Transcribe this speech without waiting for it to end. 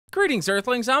Greetings,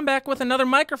 Earthlings. I'm back with another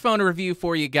microphone review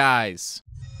for you guys.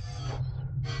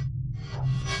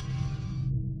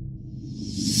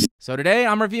 So today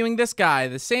I'm reviewing this guy,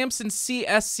 the Samson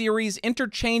CS Series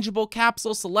Interchangeable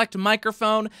Capsule Select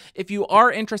Microphone. If you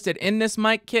are interested in this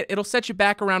mic kit, it'll set you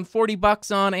back around 40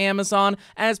 bucks on Amazon,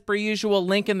 as per usual,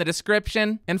 link in the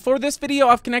description. And for this video,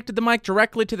 I've connected the mic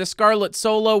directly to the Scarlett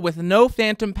Solo with no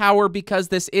phantom power because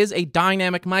this is a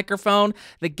dynamic microphone.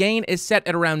 The gain is set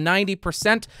at around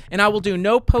 90%, and I will do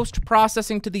no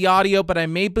post-processing to the audio, but I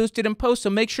may boost it in post,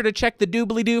 so make sure to check the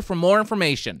doobly-doo for more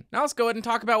information. Now let's go ahead and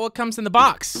talk about what comes in the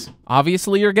box.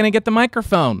 Obviously, you're going to get the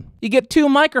microphone. You get two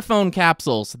microphone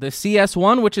capsules, the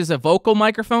CS1, which is a vocal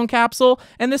microphone capsule,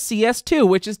 and the CS2,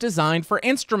 which is designed for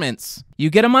instruments. You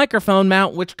get a microphone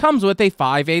mount, which comes with a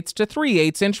 5/8 to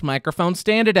 3/8 inch microphone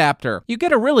stand adapter. You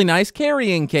get a really nice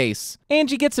carrying case, and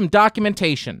you get some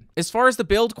documentation. As far as the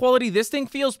build quality, this thing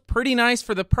feels pretty nice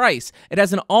for the price. It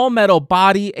has an all-metal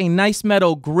body, a nice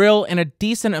metal grill, and a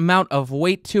decent amount of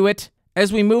weight to it.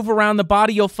 As we move around the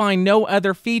body, you'll find no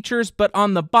other features, but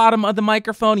on the bottom of the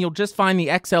microphone, you'll just find the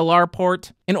XLR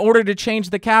port. In order to change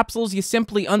the capsules, you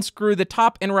simply unscrew the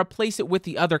top and replace it with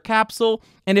the other capsule.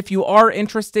 And if you are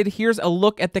interested, here's a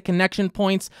look at the connection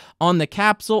points on the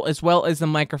capsule as well as the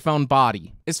microphone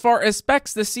body. As far as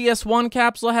specs, the CS1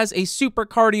 capsule has a super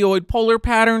cardioid polar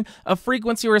pattern, a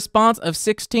frequency response of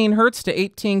 16 Hz to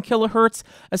 18 kHz,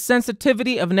 a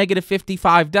sensitivity of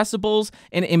 -55 decibels,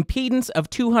 an impedance of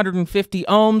 250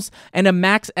 ohms, and a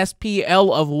max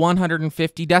SPL of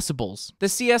 150 decibels. The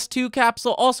CS2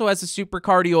 capsule also has a super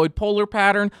cardioid polar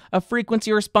pattern, a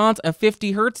frequency response of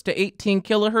 50 Hz to 18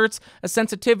 kHz, a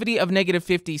sensitivity of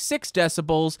 -56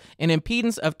 decibels, an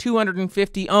impedance of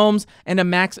 250 ohms, and a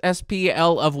max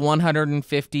SPL of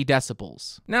 150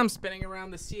 decibels. Now I'm spinning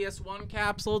around the CS1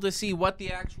 capsule to see what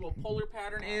the actual polar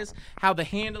pattern is, how the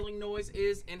handling noise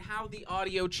is, and how the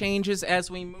audio changes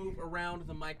as we move around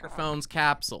the microphone's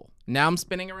capsule. Now I'm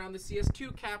spinning around the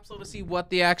CS2 capsule to see what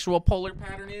the actual polar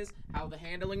pattern is, how the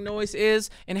handling noise is,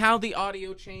 and how the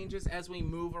audio changes as we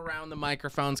move around the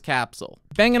microphone's capsule.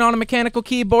 Banging on a mechanical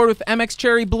keyboard with MX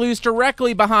Cherry Blues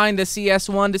directly behind the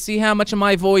CS1 to see how much of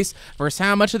my voice versus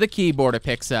how much of the keyboard it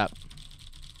picks up.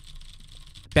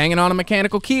 Banging on a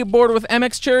mechanical keyboard with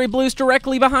MX Cherry Blues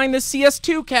directly behind the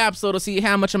CS2 capsule to see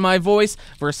how much of my voice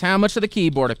versus how much of the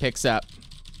keyboard it picks up.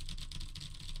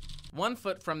 1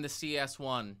 foot from the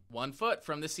CS1, 1 foot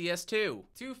from the CS2,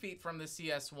 2 feet from the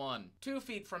CS1, 2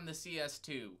 feet from the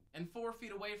CS2, and 4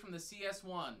 feet away from the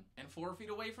CS1, and 4 feet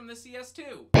away from the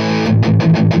CS2.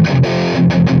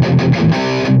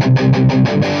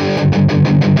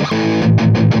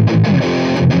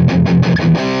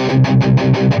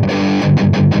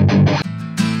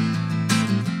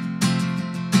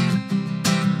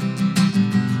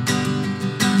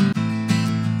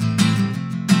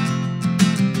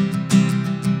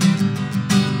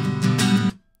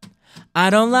 I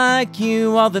don't like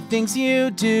you, all the things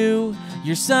you do.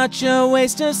 You're such a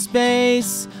waste of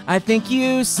space. I think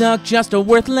you suck, just a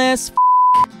worthless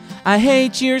f***. I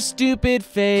hate your stupid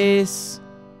face.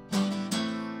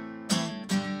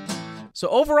 So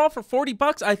overall, for 40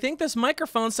 bucks, I think this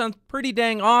microphone sounds pretty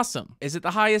dang awesome. Is it the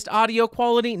highest audio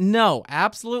quality? No,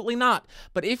 absolutely not.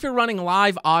 But if you're running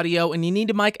live audio and you need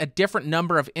to mic a different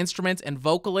number of instruments and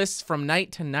vocalists from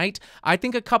night to night, I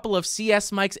think a couple of CS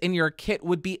mics in your kit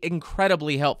would be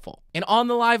incredibly helpful. And on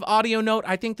the live audio note,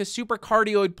 I think the super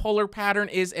cardioid polar pattern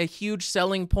is a huge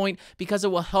selling point because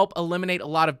it will help eliminate a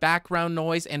lot of background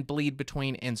noise and bleed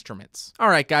between instruments. All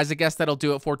right, guys, I guess that'll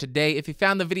do it for today. If you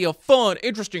found the video fun,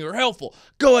 interesting, or helpful,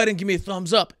 go ahead and give me a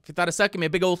thumbs up. If you thought it sucked, give me a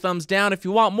big old thumbs down. If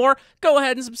you want more, go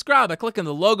ahead and subscribe by clicking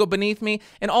the logo beneath me.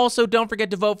 And also, don't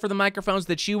forget to vote for the microphones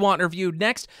that you want reviewed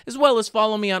next, as well as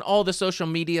follow me on all the social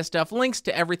media stuff. Links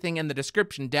to everything in the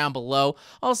description down below.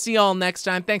 I'll see y'all next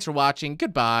time. Thanks for watching.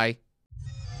 Goodbye.